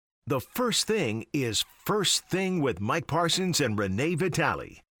The First Thing is First Thing with Mike Parsons and Renee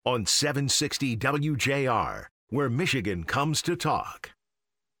Vitale on 760 WJR, where Michigan comes to talk.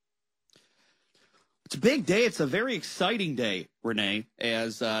 It's a big day. It's a very exciting day, Renee,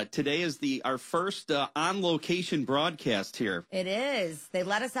 as today is our first on-location broadcast here. It is. They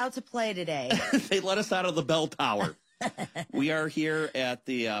let us out to play today. They let us out of the bell tower. We are here at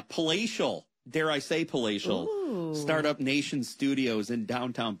the palatial, dare I say palatial, Startup Nation Studios in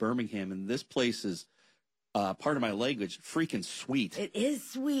downtown Birmingham. And this place is, part of my language, freaking sweet. It is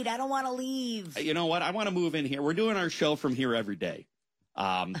sweet. I don't want to leave. You know what? I want to move in here. We're doing our show from here every day.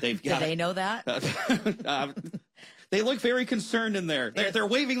 They've got. Do they know that? They look very concerned in there. They're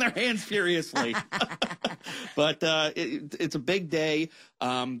waving their hands furiously. But it's a big day.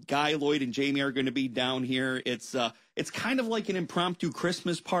 Guy, Lloyd, and Jamie are going to be down here. It's kind of like an impromptu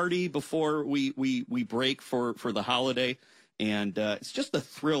Christmas party before we break for the holiday, and it's just a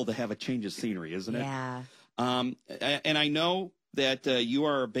thrill to have a change of scenery, isn't it? Yeah. And I know that you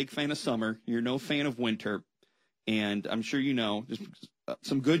are a big fan of summer. You're no fan of winter, and I'm sure you know. Just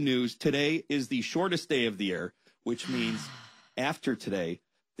some good news. Today is the shortest day of the year, which means after today,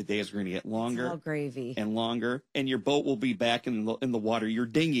 the days are going to get longer. It's all gravy. And longer, and your boat will be back in the water. Your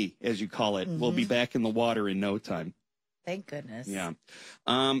dinghy, as you call it, will be back in the water in no time. Thank goodness. Yeah.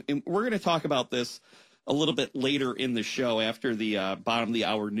 And we're going to talk about this a little bit later in the show after the bottom of the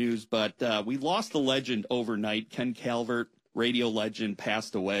hour news, but we lost the legend overnight. Ken Calvert, radio legend,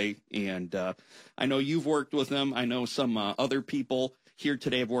 passed away, and I know you've worked with him. I know some other people here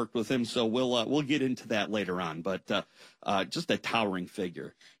today have worked with him, so we'll get into that later on. But just a towering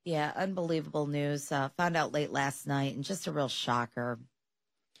figure. Yeah, unbelievable news. Found out late last night, and just a real shocker.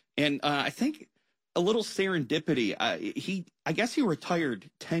 And I think a little serendipity. I guess he retired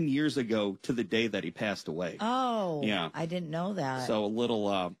 10 years ago to the day that he passed away. Oh, yeah, I didn't know that. So a little.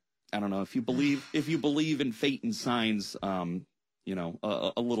 I don't know if you believe in fate and signs. You know,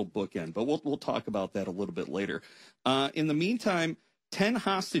 a little bookend, but we'll talk about that a little bit later. In the meantime, 10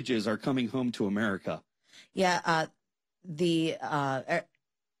 hostages are coming home to America. Yeah,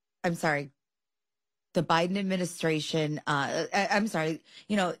 I'm sorry, the Biden administration. I'm sorry,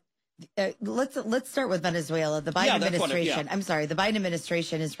 let's start with Venezuela. The Biden administration. I'm sorry, the Biden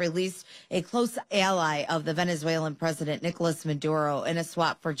administration has released a close ally of the Venezuelan president, Nicolas Maduro, in a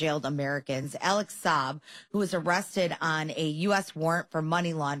swap for jailed Americans. Alex Saab, who was arrested on a U.S. warrant for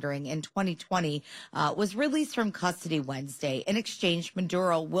money laundering in 2020, was released from custody Wednesday. In exchange,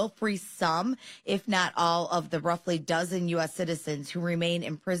 Maduro will free some, if not all, of the roughly dozen U.S. citizens who remain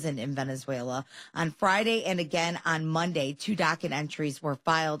imprisoned in Venezuela. On Friday and again on Monday, 2 docket entries were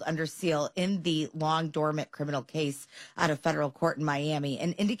filed under seal in the long dormant criminal case out of federal court in Miami,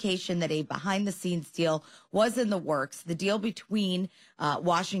 an indication that a behind-the-scenes deal was in the works. The deal between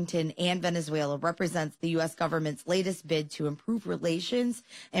Washington and Venezuela represents the U.S. government's latest bid to improve relations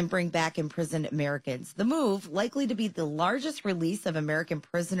and bring back imprisoned Americans. The move, likely to be the largest release of American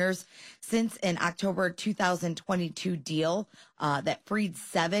prisoners since an October 2022 deal that freed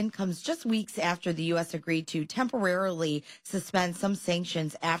 7, comes just weeks after the U.S. agreed to temporarily suspend some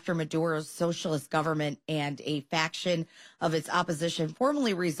sanctions after Maduro's socialist government and a faction of its opposition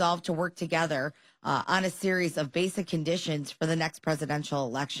formally resolved to work together on a series of basic conditions for the next presidential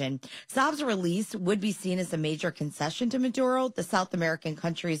election. Saab's release would be seen as a major concession to Maduro, the South American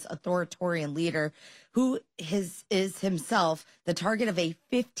country's authoritarian leader, who is himself the target of a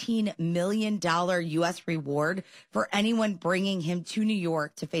 $15 million U.S. reward for anyone bringing him to New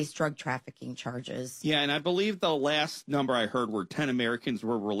York to face drug trafficking charges. Yeah, and I believe the last number I heard were 10 Americans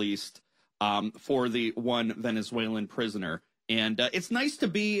were released for the one Venezuelan prisoner. And it's nice to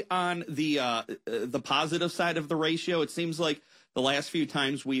be on the positive side of the ratio. It seems like the last few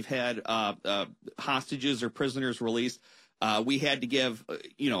times we've had hostages or prisoners released, we had to give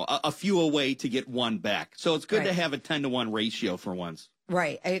a few away to get one back. So it's good to have a 10-to-1 ratio for once.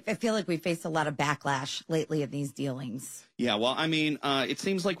 Right. I feel like we faced a lot of backlash lately in these dealings. Yeah, well, I mean, it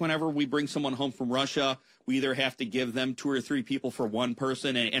seems like whenever we bring someone home from Russia, we either have to give them 2 or 3 people for one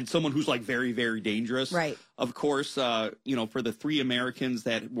person and someone who's like very, very dangerous. Right. Of course, for the 3 Americans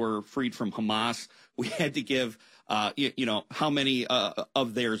that were freed from Hamas, we had to give, how many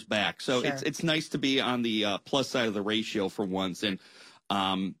of theirs back. So sure. It's nice to be on the plus side of the ratio for once. And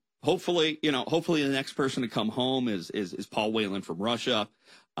hopefully the next person to come home is Paul Whelan from Russia.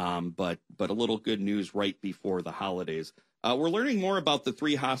 But a little good news right before the holidays. We're learning more about the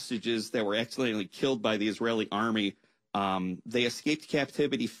 3 hostages that were accidentally killed by the Israeli army. They escaped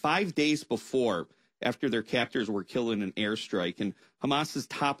captivity 5 days before, after their captors were killed in an airstrike. And Hamas's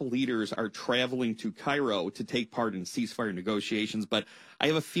top leaders are traveling to Cairo to take part in ceasefire negotiations. But I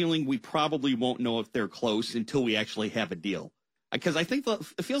have a feeling we probably won't know if they're close until we actually have a deal. Because I think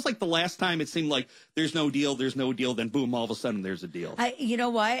it feels like the last time it seemed like there's no deal, then boom, all of a sudden there's a deal. You know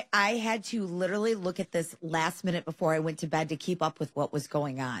what? I had to literally look at this last minute before I went to bed to keep up with what was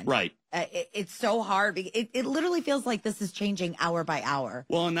going on. Right. It's so hard. It literally feels like this is changing hour by hour.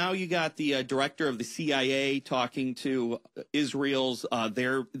 Well, and now you got the director of the CIA talking to Israel's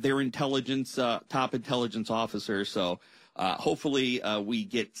their intelligence top intelligence officer. So hopefully we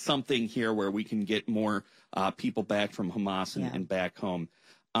get something here where we can get more people back from Hamas and back home.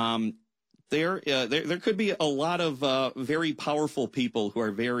 There could be a lot of very powerful people who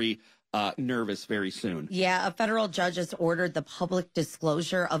are very nervous very soon. Yeah, a federal judge has ordered the public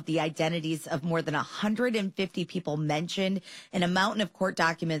disclosure of the identities of more than 150 people mentioned in a mountain of court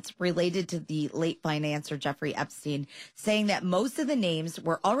documents related to the late financier Jeffrey Epstein, saying that most of the names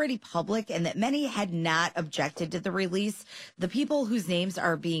were already public and that many had not objected to the release. The people whose names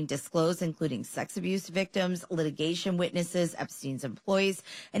are being disclosed, including sex abuse victims, litigation witnesses, Epstein's employees,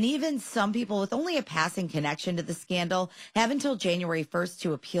 and even some people with only a passing connection to the scandal, have until January 1st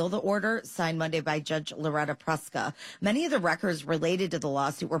to appeal the order, signed Monday by Judge Loretta Preska. Many of the records related to the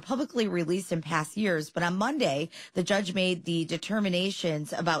lawsuit were publicly released in past years, but on Monday, the judge made the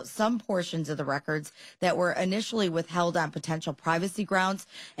determinations about some portions of the records that were initially withheld on potential privacy grounds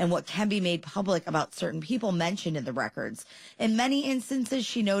and what can be made public about certain people mentioned in the records. In many instances,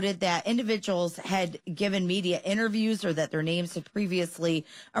 she noted that individuals had given media interviews or that their names had previously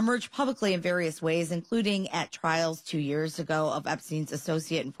emerged publicly in various ways, including at trials 2 years ago of Epstein's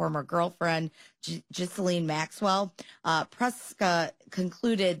associate and former girlfriend, Ghislaine Maxwell. Preska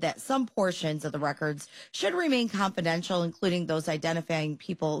concluded that some portions of the records should remain confidential, including those identifying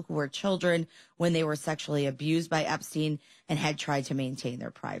people who were children when they were sexually abused by Epstein and had tried to maintain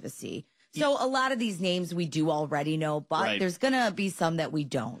their privacy. So a lot of these names we do already know, but there's going to be some that we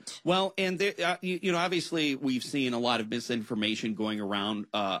don't. Well, and there, obviously we've seen a lot of misinformation going around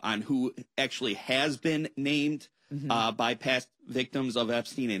on who actually has been named by past victims of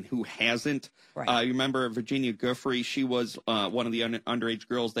Epstein and who hasn't. Right. You remember Virginia Giuffre? She was one of the underage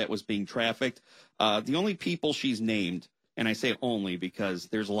girls that was being trafficked. The only people she's named, and I say only because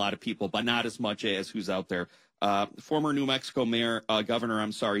there's a lot of people, but not as much as who's out there. Former New Mexico governor,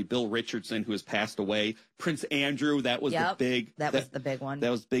 Bill Richardson, who has passed away. Prince Andrew, that was the big. That was the big one. That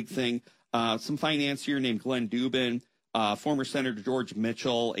was the big thing. Some financier named Glenn Dubin, former Senator George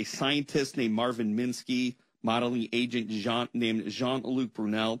Mitchell, a scientist named Marvin Minsky, modeling agent named Jean-Luc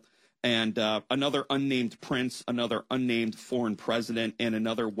Brunel, and another unnamed prince, another unnamed foreign president, and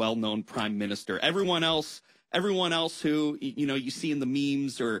another well-known prime minister. Everyone else who, you see in the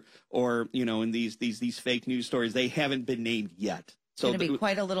memes or in these fake news stories, they haven't been named yet. So it's going to be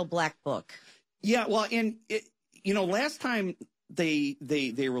quite a little black book. Yeah, well, and last time they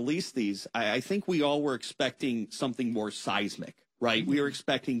released these, I think we all were expecting something more seismic. Right. We were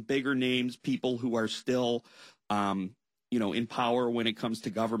expecting bigger names, people who are still, in power when it comes to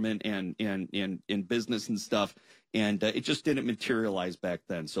government and in business and stuff. And it just didn't materialize back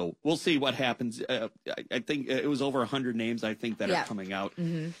then. So we'll see what happens. I think it was over 100 names, I think, that are coming out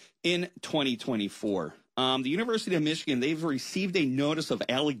in 2024. The University of Michigan, they've received a notice of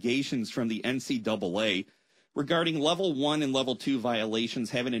allegations from the NCAA regarding level 1 and level 2 violations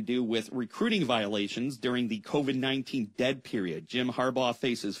having to do with recruiting violations during the COVID-19 dead period. Jim Harbaugh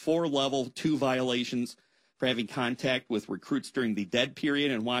faces 4 level 2 violations for having contact with recruits during the dead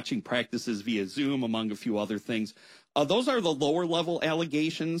period and watching practices via Zoom, among a few other things. Those are the lower level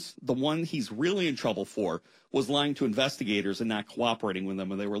allegations. The one he's really in trouble for was lying to investigators and not cooperating with them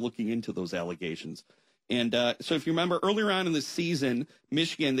when they were looking into those allegations. And so if you remember earlier on in the season,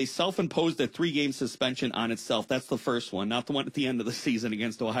 Michigan, they self-imposed a 3-game suspension on itself. That's the first one, not the one at the end of the season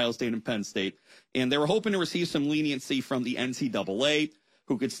against Ohio State and Penn State. And they were hoping to receive some leniency from the NCAA,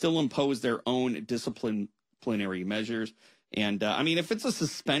 who could still impose their own disciplinary measures. And, if it's a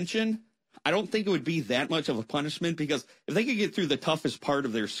suspension, I don't think it would be that much of a punishment because if they could get through the toughest part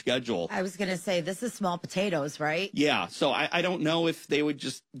of their schedule. I was going to say, this is small potatoes, right? Yeah. So I don't know if they would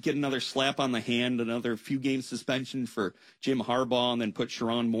just get another slap on the hand, another few game suspension for Jim Harbaugh and then put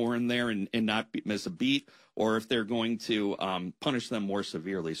Sharon Moore in there and not miss a beat, or if they're going to punish them more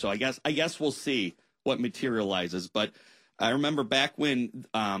severely. So I guess we'll see what materializes. But I remember back when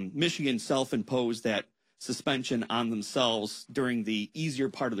Michigan self-imposed that suspension on themselves during the easier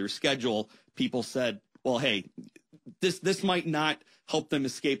part of their schedule, people said, well, hey, this might not help them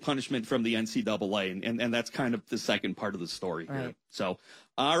escape punishment from the NCAA, and that's kind of the second part of the story here. So,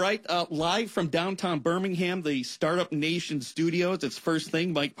 all right, live from downtown Birmingham, the Startup Nation studios. It's First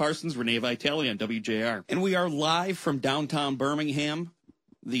Thing, Mike Parsons, Renee Vitale on WJR. And we are live from downtown Birmingham,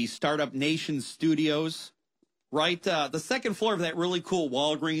 the Startup Nation studios, right? The second floor of that really cool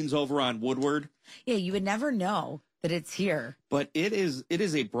Walgreens over on Woodward. Yeah, you would never know that it's here. But it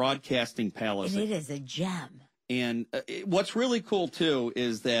is a broadcasting palace. And it is a gem. And what's really cool, too,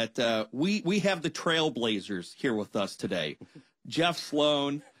 is that we have the trailblazers here with us today. Jeff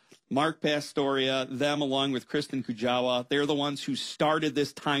Sloan, Mark Pastoria, them along with Kristen Kujawa. They're the ones who started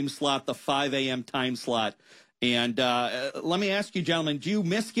this time slot, the 5 a.m. time slot. And let me ask you, gentlemen, do you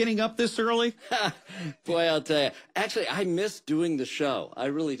miss getting up this early? Boy, I'll tell you. Actually, I miss doing the show. I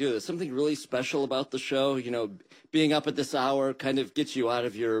really do. There's something really special about the show. You know, being up at this hour kind of gets you out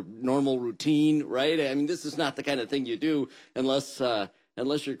of your normal routine, right? I mean, this is not the kind of thing you do unless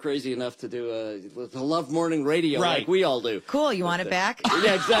you're crazy enough to do to love morning radio like we all do. Cool. You want it back?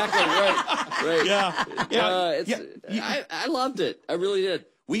 Yeah, exactly. Right. Yeah. I loved it. I really did.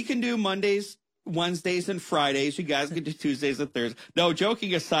 We can do Mondays, Wednesdays, and Fridays. You guys can do Tuesdays and Thursdays. No,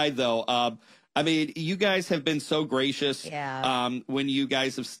 joking aside, though, I mean, you guys have been so gracious when you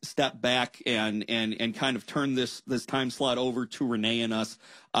guys have stepped back and kind of turned this time slot over to Renee and us.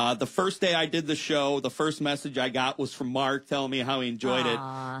 The first day I did the show, the first message I got was from Mark telling me how he enjoyed it.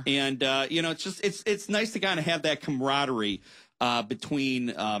 And, it's nice to kind of have that camaraderie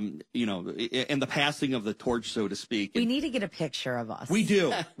between, and the passing of the torch, so to speak. We need to get a picture of us. We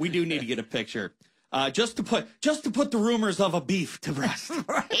do. We do need to get a picture. Just to put the rumors of a beef to rest.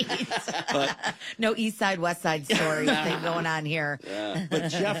 Right. But, no East Side, West Side stories thing going on here. Yeah. But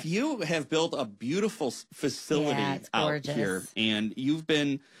Jeff, you have built a beautiful facility out here, and you've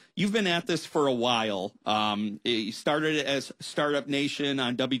been at this for a while. You started it as Startup Nation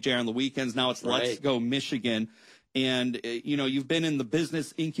on WJR on the weekends. Now it's Let's Go Michigan. And, you've been in the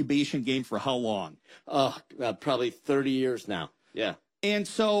business incubation game for how long? Oh, probably 30 years now. Yeah. And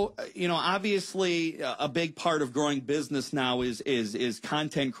so, obviously a big part of growing business now is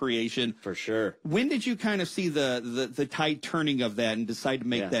content creation. For sure. When did you kind of see the tide turning of that and decide to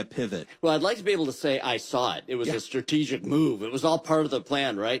make that pivot? Well, I'd like to be able to say I saw it. It was a strategic move. It was all part of the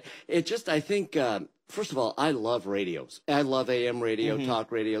plan, right? It just, I think, first of all, I love radios. I love AM radio,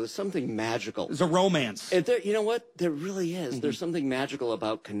 talk radio. There's something magical. There's a romance. You know what? There really is. There's something magical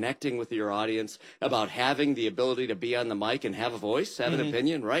about connecting with your audience, about having the ability to be on the mic and have a voice, have an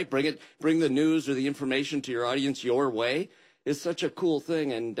opinion, right? Bring the news or the information to your audience your way. It's such a cool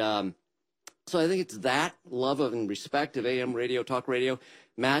thing. And so I think it's that love of and respect of AM radio, talk radio,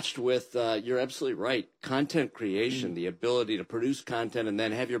 matched with, you're absolutely right, content creation, the ability to produce content and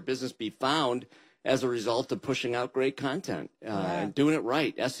then have your business be found as a result of pushing out great content and doing it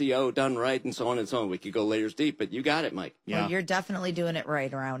right, SEO done right, and so on and so on. We could go layers deep, but you got it, Mike. Yeah, well, you're definitely doing it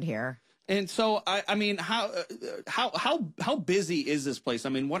right around here. And so, I mean, how busy is this place? I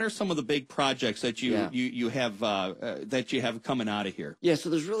mean, what are some of the big projects that you have coming out of here? Yeah,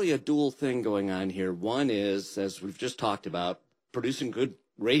 so there's really a dual thing going on here. One is, as we've just talked about, producing good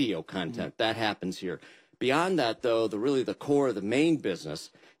radio content. That happens here. Beyond that, though, the core, the main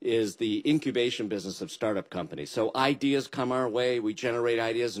business is the incubation business of startup companies. So ideas come our way. We generate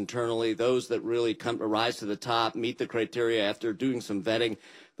ideas internally. Those that really rise to the top, meet the criteria after doing some vetting,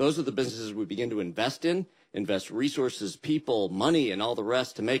 those are the businesses we begin to invest in, invest resources, people, money, and all the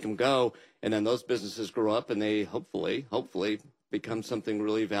rest to make them go. And then those businesses grow up and they hopefully become something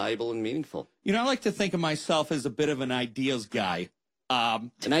really valuable and meaningful. I like to think of myself as a bit of an ideas guy.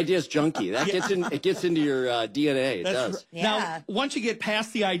 An idea's junkie. That gets into your DNA. It does. Yeah. Now, once you get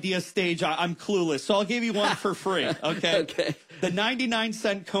past the idea stage, I'm clueless. So I'll give you one for free. Okay. Okay. The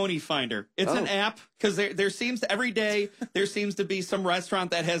 99-cent Coney Finder. It's an app because there seems to, every day there seems to be some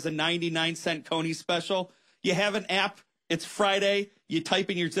restaurant that has a 99-cent Coney special. You have an app. It's Friday. You type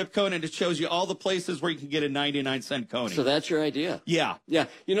in your zip code, and it shows you all the places where you can get a 99-cent Coney. So that's your idea? Yeah. Yeah.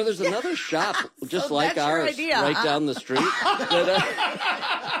 There's another shop just so like ours right down the street.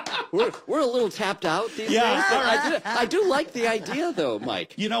 We're a little tapped out these days. But I do like the idea, though,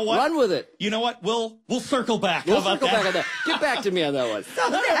 Mike. You know what? Run with it. You know what? We'll circle back. We'll circle back on that. Get back to me on that one. So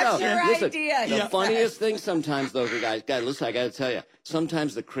that's your idea. The funniest thing sometimes, though, guys, listen, I got to tell you,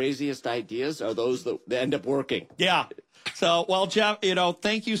 sometimes the craziest ideas are those that end up working. Yeah. So, well, Jeff,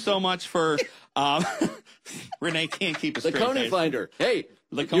 thank you so much for Renee can't keep a straight The Coney face. Finder. Hey,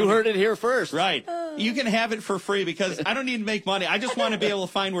 You heard it here first. Right. You can have it for free because I don't need to make money. I just want to be able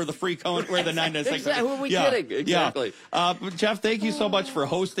to find where the free cone, where the 996. Exactly. Who are we kidding? Exactly. Yeah. Jeff, thank you so much for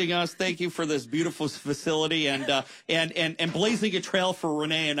hosting us. Thank you for this beautiful facility and blazing a trail for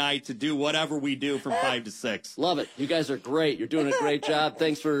Renee and I to do whatever we do from 5 to 6. Love it. You guys are great. You're doing a great job.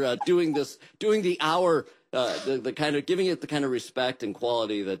 Thanks for doing the hour. The kind of giving it the kind of respect and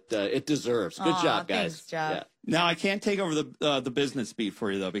quality that it deserves. Good job, guys. Thanks, Jeff. Yeah. Now I can't take over the business beat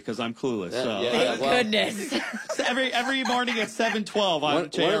for you though because I'm clueless. So. Thank goodness. every morning at 7:12. One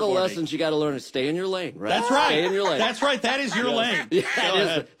of the lessons you got to learn is stay in your lane. Right? That's right. Stay in your lane. That's right. That is your lane.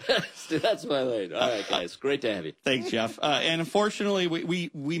 Yeah, that's my lane. All right, guys. Great to have you. Thanks, Jeff. And unfortunately,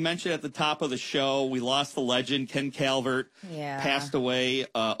 we mentioned at the top of the show we lost the legend Ken Calvert. Passed away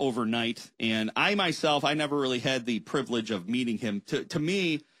overnight, and I myself never really had the privilege of meeting him. To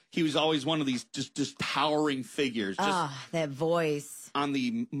me, he was always one of these just towering figures. That voice. On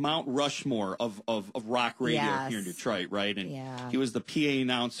the Mount Rushmore of rock radio here in Detroit, right? And he was the PA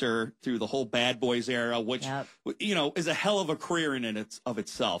announcer through the whole Bad Boys era, which, is a hell of a career in it of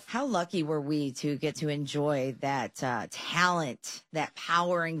itself. How lucky were we to get to enjoy that talent, that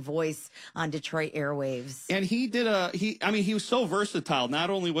powering voice on Detroit airwaves? And he was so versatile. Not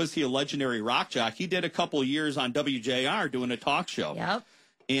only was he a legendary rock jock, he did a couple of years on WJR doing a talk show. Yep.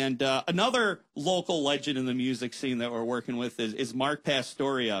 And another local legend in the music scene that we're working with is Mark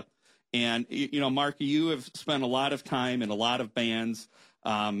Pastoria. And, Mark, you have spent a lot of time in a lot of bands.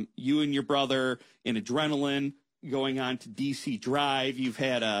 You and your brother in Adrenaline, going on to DC Drive. You've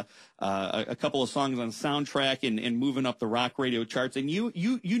had a couple of songs on Soundtrack and moving up the rock radio charts. And you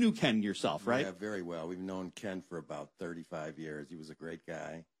knew Ken yourself, right? Yeah, very well. We've known Ken for about 35 years. He was a great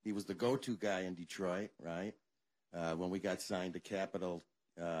guy. He was the go-to guy in Detroit, right? When we got signed to Capitol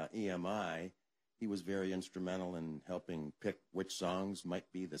EMI, he was very instrumental in helping pick which songs might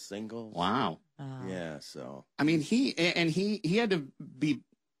be the singles. Wow. Yeah, so. I mean, he had to be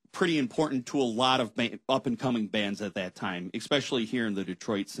pretty important to a lot of up-and-coming bands at that time, especially here in the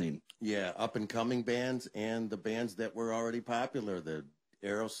Detroit scene. Yeah, up-and-coming bands and the bands that were already popular, the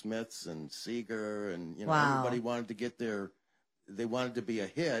Aerosmiths and Seeger, and, everybody wanted to get they wanted to be a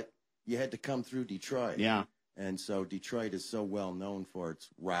hit. You had to come through Detroit. Yeah. And so Detroit is so well known for its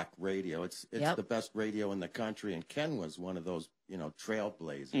rock radio. It's the best radio in the country. And Ken was one of those,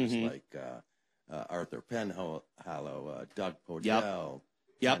 trailblazers like Arthur Penhollow, Doug Podell,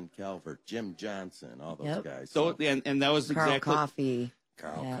 Ken Calvert, Jim Johnson, all those guys. So and that was Carl Coffey.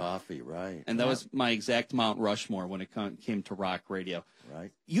 Carl Coffey, right. And that was my exact Mount Rushmore when it came to rock radio.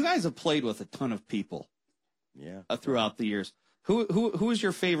 Right. You guys have played with a ton of people. Yeah. Throughout the years. Who is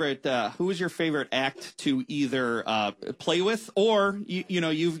your favorite? Who is your favorite act to either play with, or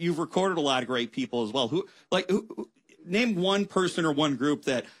you've recorded a lot of great people as well. Name one person or one group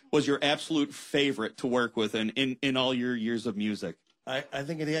that was your absolute favorite to work with in all your years of music. I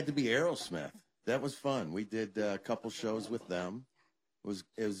think it had to be Aerosmith. That was fun. We did a couple shows with them. It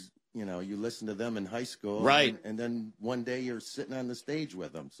was you listen to them in high school, right? And then one day you're sitting on the stage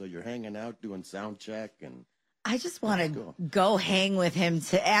with them, so you're hanging out doing sound check and. I just want to go hang with him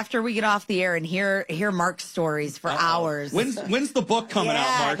after we get off the air and hear Mark's stories for hours. When's the book coming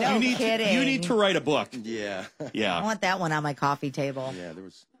out, Mark? No you need to write a book. Yeah. I want that one on my coffee table. Yeah, there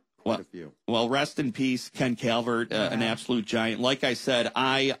was quite a few. Well, rest in peace, Ken Calvert, an absolute giant. Like I said,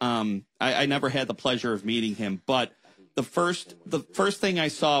 I never had the pleasure of meeting him, but the first thing I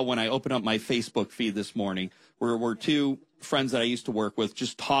saw when I opened up my Facebook feed this morning were two friends that I used to work with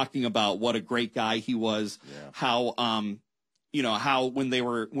just talking about what a great guy he was, how when they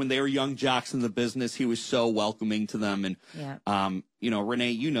were young jocks in the business, he was so welcoming to them. And Renee,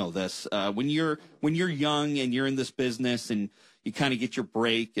 you know this, when you're young and you're in this business and you kind of get your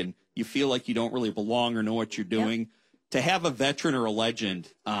break and you feel like you don't really belong or know what you're doing, to have a veteran or a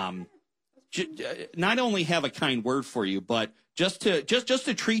legend, not only have a kind word for you, but just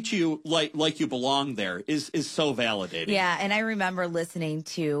to treat you like you belong there is so validating. Yeah, and I remember listening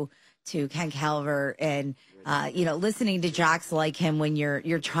to Ken Calvert and listening to jocks like him when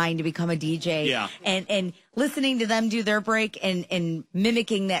you're trying to become a DJ. Yeah. And listening to them do their break and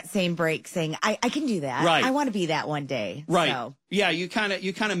mimicking that same break, saying, I can do that. Right. I want to be that one day. Right. So. Yeah, you kind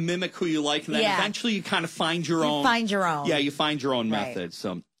of mimic who you like, and then eventually you kind of find your own. Find your own. Yeah, you find your own Right. method.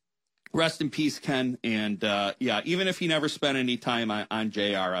 So rest in peace, Ken. And even if he never spent any time on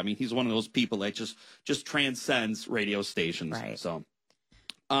JR, I mean, he's one of those people that just transcends radio stations. Right. So,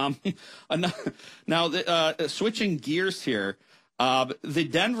 now switching gears here, the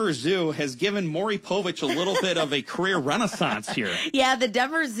Denver Zoo has given Maury Povich a little bit of a career renaissance here. Yeah, the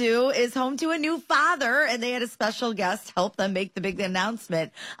Denver Zoo is home to a new father, and they had a special guest help them make the big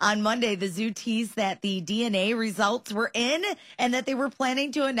announcement. On Monday, the zoo teased that the DNA results were in and that they were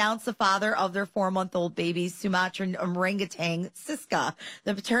planning to announce the father of their 4-month-old baby, Sumatran orangutan Siska.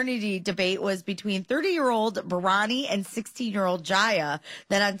 The paternity debate was between 30-year-old Barani and 16-year-old Jaya.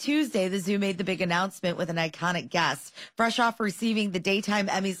 Then on Tuesday, the zoo made the big announcement with an iconic guest. Fresh off receiving the Daytime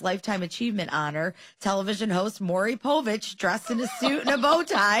Emmys Lifetime Achievement Honor, television host Maury Povich, dressed in a suit and a bow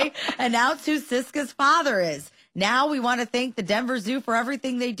tie, announced who Siska's father is. Now we want to thank the Denver Zoo for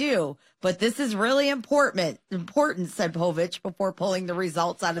everything they do. But this is really important, said Povich before pulling the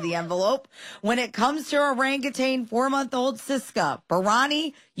results out of the envelope. When it comes to orangutan 4-month-old Siska,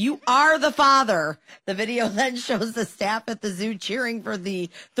 Barani, you are the father. The video then shows the staff at the zoo cheering for the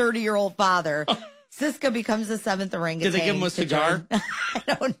 30-year-old father. Siska becomes the 7th orangutan. Did they give him a cigar? I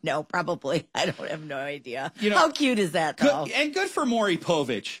don't know. Probably. I have no idea. How cute is that, though? Good for Maury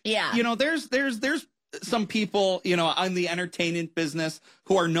Povich. Yeah. There's some people, on the entertainment business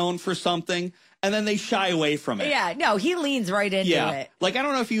who are known for something, and then they shy away from it. Yeah. No, he leans right into it. Like, I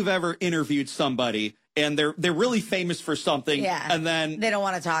don't know if you've ever interviewed somebody and they're really famous for something. Yeah. And then they don't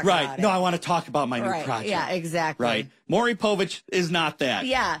want to talk about it. No, I want to talk about my new project. Yeah, exactly. Right. Maury Povich is not that.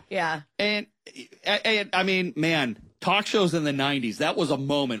 Yeah. Yeah. And I mean, man, talk shows in the 90s, that was a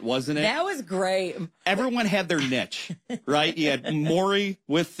moment, wasn't it? That was great. Everyone had their niche, right? You had Maury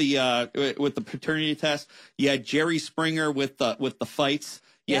with the paternity test. You had Jerry Springer with the fights.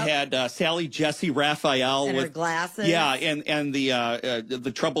 You had Sally Jesse Raphael and with her glasses. Yeah, and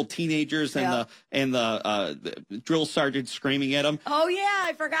the troubled teenagers and the drill sergeant screaming at them. Oh yeah,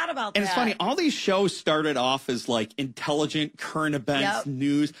 I forgot about that. And it's funny, all these shows started off as like intelligent current events,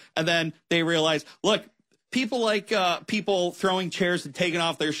 news, and then they realized, look, people like people throwing chairs and taking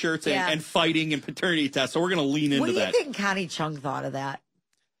off their shirts and fighting and paternity tests. So we're going to lean into that. What do you think Connie Chung thought of that?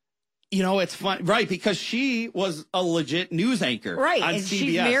 It's fun, right? Because she was a legit news anchor, right? On and CBS.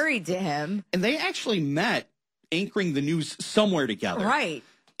 She's married to him, and they actually met anchoring the news somewhere together, right?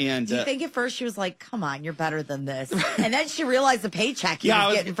 And do you think at first she was like, "Come on, you're better than this," and then she realized the paycheck he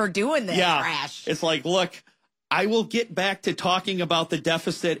was getting for doing this trash? It's like, look, I will get back to talking about the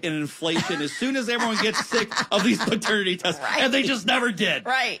deficit and inflation as soon as everyone gets sick of these paternity tests. Right. And they just never did.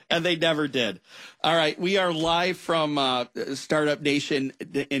 Right. And they never did. All right. We are live from Startup Nation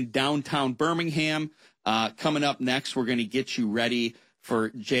in downtown Birmingham. Coming up next, we're going to get you ready for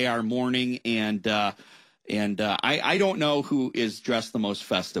JR Morning. And I don't know who is dressed the most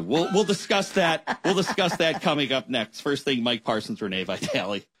festive. We'll discuss that. We'll discuss that coming up next. First thing, Mike Parsons, Renee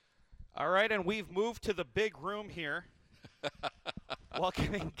Vitale. All right, and we've moved to the big room here.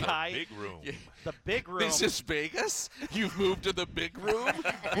 Welcoming Guy. The big room. Yeah, the big room. This is Vegas? You've moved to the big room?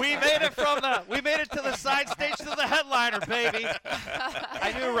 We made it to the side stage to the headliner, baby.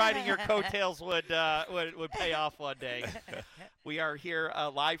 I knew riding your coattails would pay off one day. We are here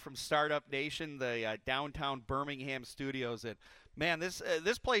live from Startup Nation, the downtown Birmingham studios, and man, this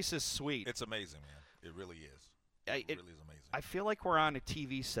place is sweet. It's amazing, man. It really is. It really is amazing. I feel like we're on a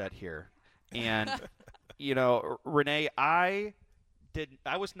TV set here, and Renee, I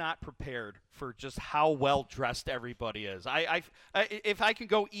was not prepared for just how well dressed everybody is. If I can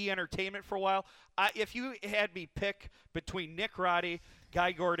go entertainment for a while, if you had me pick between Nick Roddy,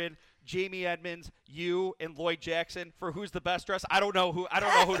 Guy Gordon, Jamie Edmonds, you, and Lloyd Jackson for who's the best dressed, I don't know who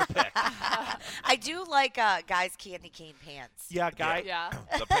to pick. I do like Guy's candy cane pants. Yeah, Guy. Yeah.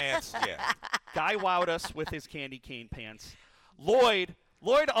 The pants. Yeah. Guy wowed us with his candy cane pants. Lloyd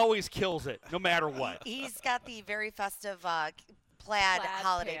always kills it, no matter what. He's got the very festive plaid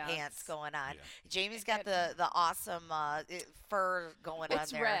holiday pants going on. Yeah. Jamie's got the awesome fur going on there.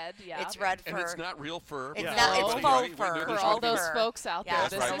 It's red, yeah. It's red fur. And it's not real fur. It's not. It's faux fur. For all those folks out there,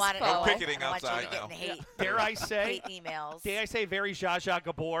 this is faux. No picketing outside now. Hate. Dare I say? Hate emails. Dare I say very Zsa Zsa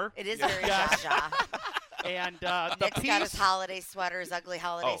Gabor? It is very Zsa Zsa. And Nick's got his holiday sweater, his ugly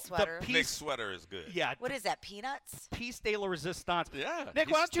holiday sweater. Nick's sweater is good. Yeah. What is that, peanuts? Piece de la Resistance. Yeah. Nick,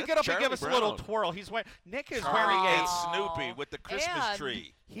 why don't you get up and give us a little twirl? Nick is wearing a Snoopy with the Christmas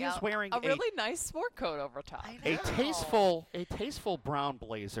tree. He is wearing a really nice sport coat over top. A tasteful brown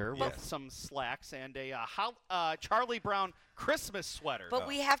blazer with some slacks and a Charlie Brown Christmas sweater. But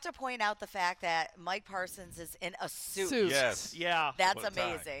we have to point out the fact that Mike Parsons is in a suit. Yes. Yeah. That's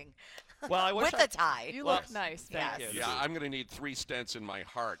amazing. Well, I wish with a tie. You look nice. Thank you. Yeah, I'm going to need 3 stents in my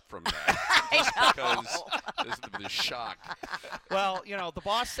heart from that. Because this is the shock. Well, the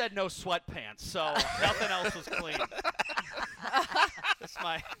boss said no sweatpants, so nothing else was clean. It's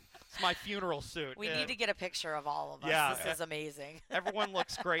my funeral suit. We need to get a picture of all of us. Yeah. This is amazing. Everyone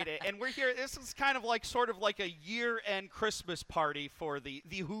looks great. And we're here. This is kind of like sort of like a year-end Christmas party for the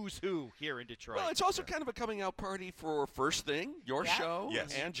who's who here in Detroit. Well, it's also kind of a coming-out party for First Thing, your show,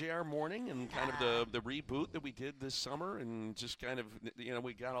 and JR Morning, and kind of the reboot that we did this summer, and just kind of,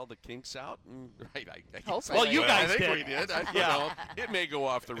 we got all the kinks out. And, right, well, you guys I think did. we did. It may go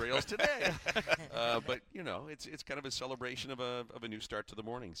off the rails today. But, it's kind of a celebration of a new start to the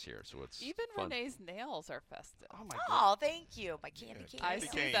mornings here, so it's even fun. Renee's nails are festive. Oh my God! Thank you, my candy cane. I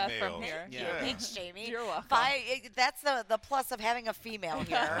see that from here. Thanks, Jamie. You're welcome. That's the plus of having a female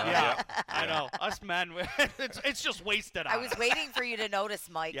here. Yeah, I know. Us men, it's just wasted. I was waiting for you to notice,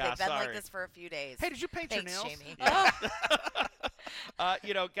 Mike. Yeah, They've been sorry. like this for a few days. Hey, did you paint Thanks, your nails? Jamie.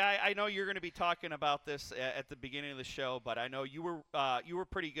 Guy, I know you're going to be talking about this at the beginning of the show, but I know you were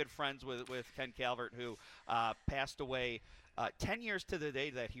pretty good friends with Ken Calvert, who passed away 10 years to the day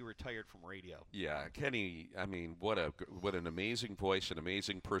that he retired from radio. Yeah, Kenny, I mean, what an amazing voice, an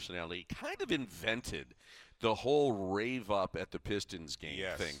amazing personality. Kind of invented the whole rave up at the Pistons game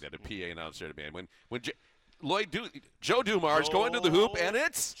thing that a PA announcer had been. When Joe Dumars going to the hoop, and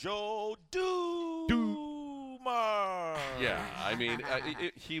it's Joe Dumars. Yeah, I mean,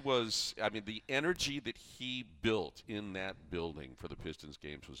 he was. I mean, the energy that he built in that building for the Pistons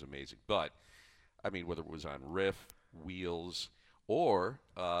games was amazing. But I mean, whether it was on Riff, Wheels, or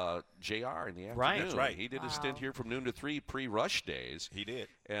JR in the afternoon. Right, that's right. He did a stint here from noon to 3 pre-rush days. He did.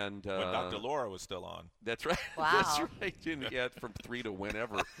 And when Dr. Laura was still on. That's right. Wow. That's right. Yeah, from 3 to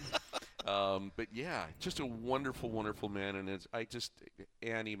whenever. But yeah, just a wonderful, wonderful man. And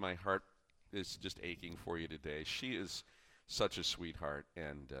Annie, my heart is just aching for you today. She is such a sweetheart.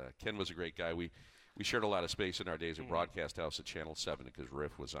 And Ken was a great guy. We shared a lot of space in our days at Broadcast House at Channel 7 because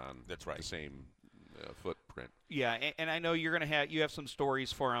Riff was on the same footprint. Yeah, and I know you're gonna have some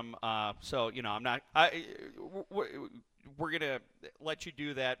stories for him. So I'm not. We're gonna let you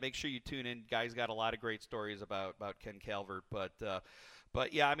do that. Make sure you tune in. Guys got a lot of great stories about Ken Calvert,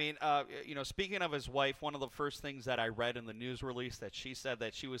 but yeah, I mean, speaking of his wife, one of the first things that I read in the news release that she said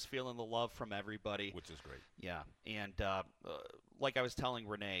that she was feeling the love from everybody, which is great. Yeah, and like I was telling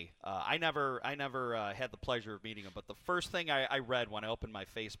Renee, I never had the pleasure of meeting him, but the first thing I read when I opened my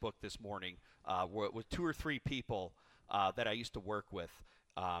Facebook this morning was 2 or 3 people that I used to work with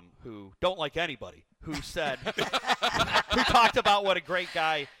who don't like anybody, who said, who talked about what a great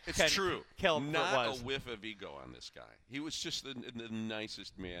guy true. Calvert Not was. a whiff of ego on this guy. He was just the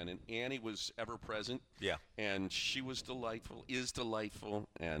nicest man, and Annie was ever present. Yeah, and she was delightful,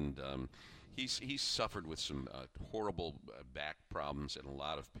 and he's suffered with some horrible back problems and a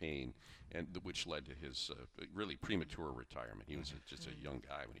lot of pain, and which led to his really premature retirement. He was just a young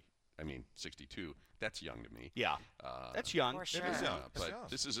guy when 62. That's young to me. Yeah, that's young. For sure. It is young. But young.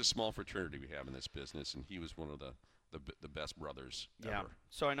 this is a small fraternity we have in this business, and he was one of the best brothers ever. Yeah.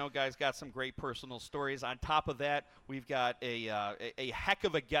 So I know guys got some great personal stories. On top of that, we've got a heck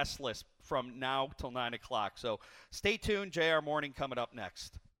of a guest list from now till 9 o'clock. So stay tuned. JR Morning coming up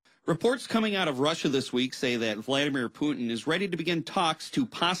next. Reports coming out of Russia this week say that Vladimir Putin is ready to begin talks to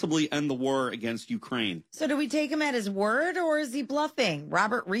possibly end the war against Ukraine. So do we take him at his word, or is he bluffing?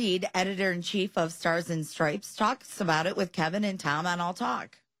 Robert Reed, editor-in-chief of Stars and Stripes, talks about it with Kevin and Tom on All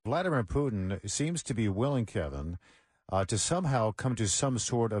Talk. Vladimir Putin seems to be willing, Kevin, to somehow come to some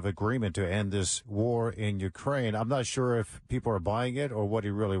sort of agreement to end this war in Ukraine. I'm not sure if people are buying it or what he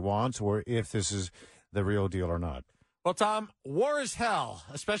really wants, or if this is the real deal or not. Well, Tom, war is hell,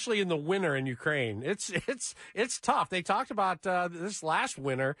 especially in the winter in Ukraine. It's tough. They talked about this last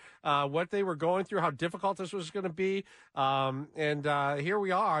winter, what they were going through, how difficult this was going to be. And here we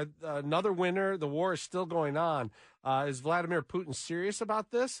are, another winter. The war is still going on. Is Vladimir Putin serious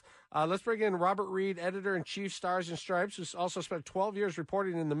about this? Let's bring in Robert Reed, editor-in-chief, Stars and Stripes, who's also spent 12 years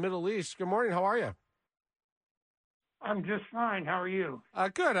reporting in the Middle East. Good morning. How are you? I'm just fine. How are you?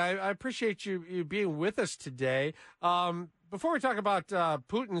 Good. I appreciate you being with us today. Before we talk about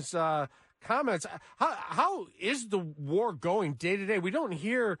Putin's comments, how is the war going day to day? We don't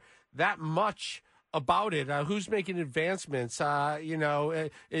hear that much about it. Who's making advancements?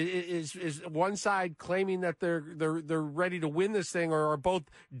 Is one side claiming that they're ready to win this thing, or are both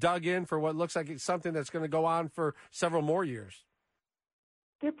dug in for what looks like it's something that's going to go on for several more years?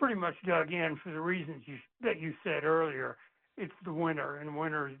 They're pretty much dug in for the reasons that you said earlier. It's the winter, and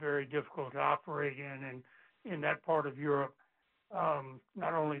winter is very difficult to operate in that part of Europe.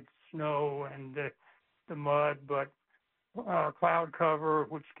 Not only snow and the mud, but cloud cover,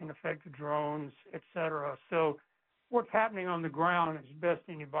 which can affect the drones, etc. So what's happening on the ground, as best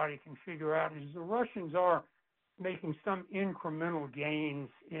anybody can figure out, is the Russians are making some incremental gains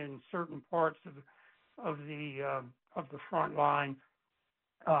in certain parts of the front line.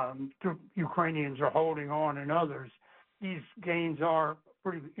 The Ukrainians are holding on in others. These gains are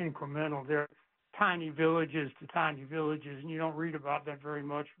pretty incremental. They're tiny villages to tiny villages, and you don't read about that very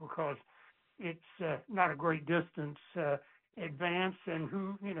much because it's not a great distance advance, and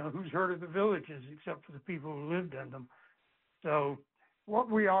who's heard of the villages except for the people who lived in them. So what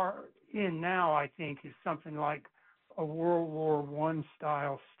we are in now, I think, is something like a World War I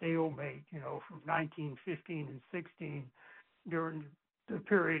style stalemate, from 1915 and 16, during the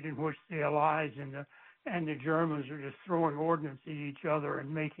period in which the Allies and the Germans are just throwing ordnance at each other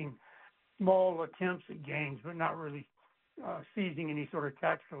and making small attempts at gains, but not really seizing any sort of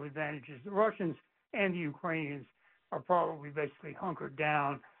tactical advantages. The Russians and the Ukrainians are probably basically hunkered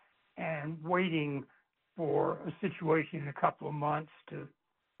down and waiting for a situation in a couple of months to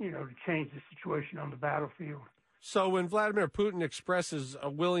change the situation on the battlefield. So when Vladimir Putin expresses a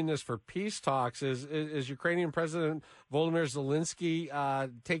willingness for peace talks, is Ukrainian President Volodymyr Zelensky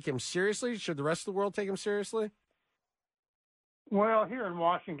take him seriously? Should the rest of the world take him seriously? Well, here in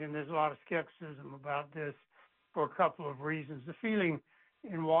Washington, there's a lot of skepticism about this for a couple of reasons. The feeling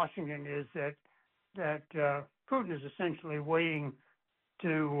in Washington is that Putin is essentially waiting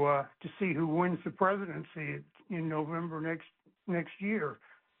to see who wins the presidency in November next year.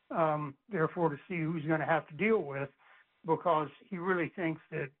 Therefore, to see who's going to have to deal with, because he really thinks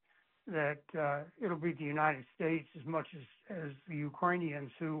that it'll be the United States as much as the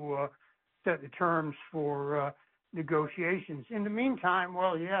Ukrainians who set the terms for negotiations. In the meantime,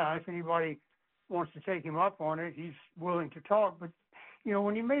 well, yeah, if anybody wants to take him up on it, he's willing to talk. But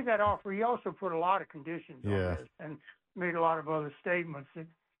when he made that offer, he also put a lot of conditions on this and made a lot of other statements that,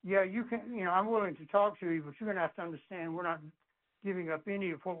 yeah, you can, I'm willing to talk to you, but you're going to have to understand we're not giving up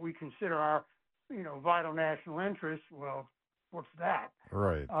any of what we consider our, vital national interests. Well, what's that?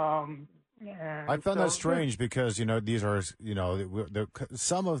 Right. And I found that strange because, these are,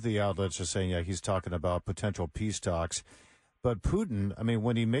 some of the outlets are saying, yeah, he's talking about potential peace talks. But Putin,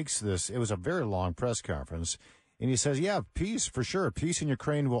 when he makes this, it was a very long press conference. And he says, yeah, peace, for sure. Peace in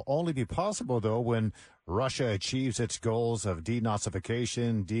Ukraine will only be possible, though, when Russia achieves its goals of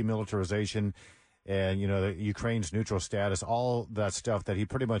denazification, demilitarization, and, Ukraine's neutral status, all that stuff that he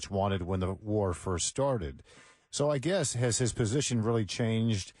pretty much wanted when the war first started. So I guess, has his position really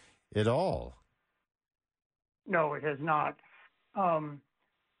changed at all? No, it has not. I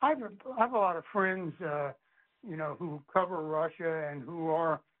have a lot of friends, who cover Russia and who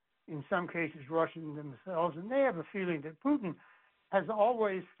are, in some cases, Russian themselves, and they have a feeling that Putin has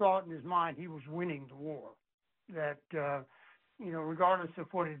always thought in his mind he was winning the war, that, regardless of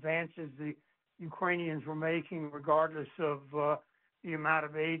what advances the Ukrainians were making, regardless of the amount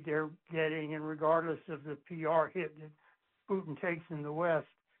of aid they're getting, and regardless of the PR hit that Putin takes in the West,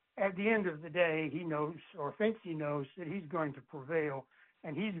 at the end of the day, he knows, or thinks he knows, that he's going to prevail,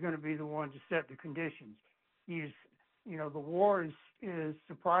 and he's going to be the one to set the conditions. The war is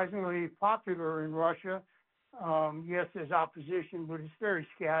surprisingly popular in Russia. Yes, there's opposition, but it's very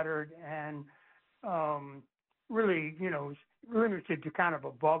scattered and really, limited to kind of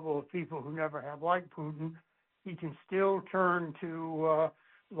a bubble of people who never have liked Putin. He can still turn to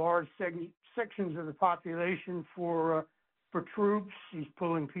large sections of the population for troops. He's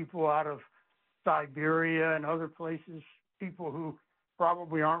pulling people out of Siberia and other places, people who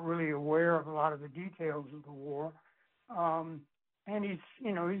probably aren't really aware of a lot of the details of the war. And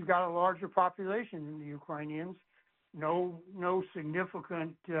he's got a larger population than the Ukrainians. No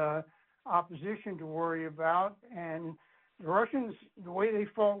significant opposition to worry about. And the Russians, the way they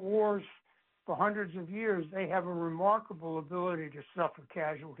fought wars for hundreds of years, they have a remarkable ability to suffer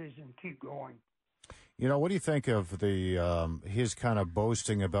casualties and keep going. What do you think of his kind of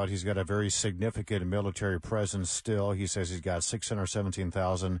boasting about he's got a very significant military presence still? He says he's got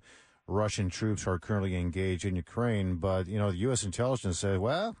 617,000 Russian troops who are currently engaged in Ukraine. But, the U.S. intelligence said,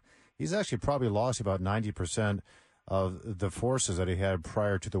 well, he's actually probably lost about 90% of the forces that he had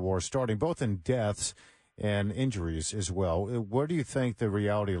prior to the war starting, both in deaths and injuries as well. Where do you think the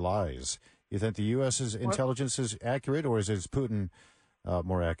reality lies? You think the U.S.'s intelligence is accurate, or is Putin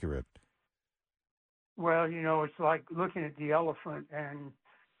more accurate? Well, it's like looking at the elephant and,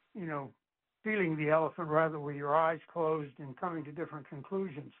 feeling the elephant rather with your eyes closed and coming to different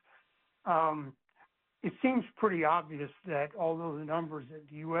conclusions. It seems pretty obvious that although the numbers that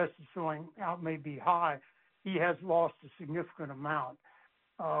the U.S. is throwing out may be high, he has lost a significant amount.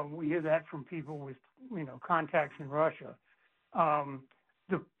 We hear that from people with, contacts in Russia.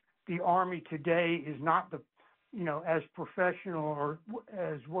 The army today is not the as professional or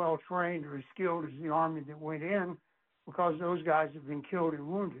as well trained or as skilled as the army that went in, because those guys have been killed and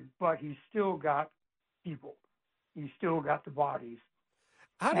wounded. But he's still got people. He's still got the bodies.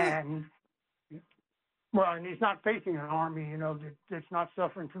 And he's not facing an army, that's not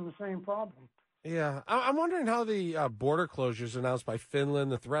suffering from the same problem. Yeah. I'm wondering how the border closures announced by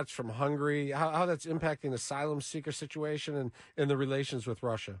Finland, the threats from Hungary, how that's impacting the asylum seeker situation and the relations with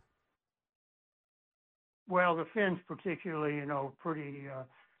Russia. Well, the Finns particularly,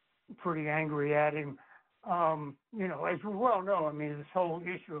 pretty angry at him. As we well know, I mean, this whole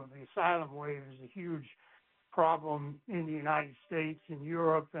issue of the asylum wave is a huge problem in the United States and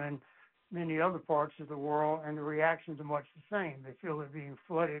Europe and many other parts of the world, and the reactions are much the same. They feel they're being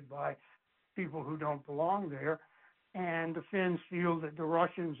flooded by people who don't belong there, and the Finns feel that the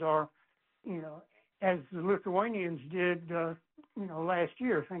Russians are, as the Lithuanians did, last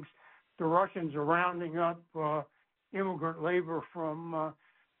year. Thinks the Russians are rounding up immigrant labor from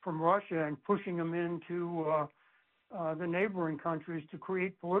Russia and pushing them into the neighboring countries to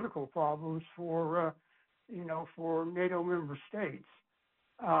create political problems for NATO member states.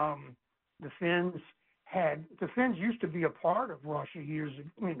 The Finns used to be a part of Russia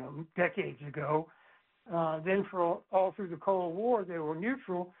decades ago. Then for all through the Cold War, they were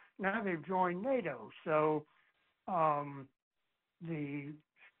neutral. Now they've joined NATO. So the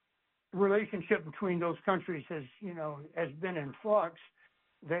relationship between those countries has been in flux.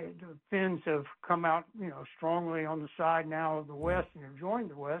 The Finns have come out, strongly on the side now of the West and have joined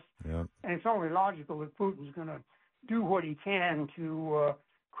the West. Yeah. And it's only logical that Putin's going to do what he can to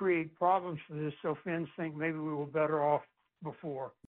create problems for this. So Finns think maybe we were better off before.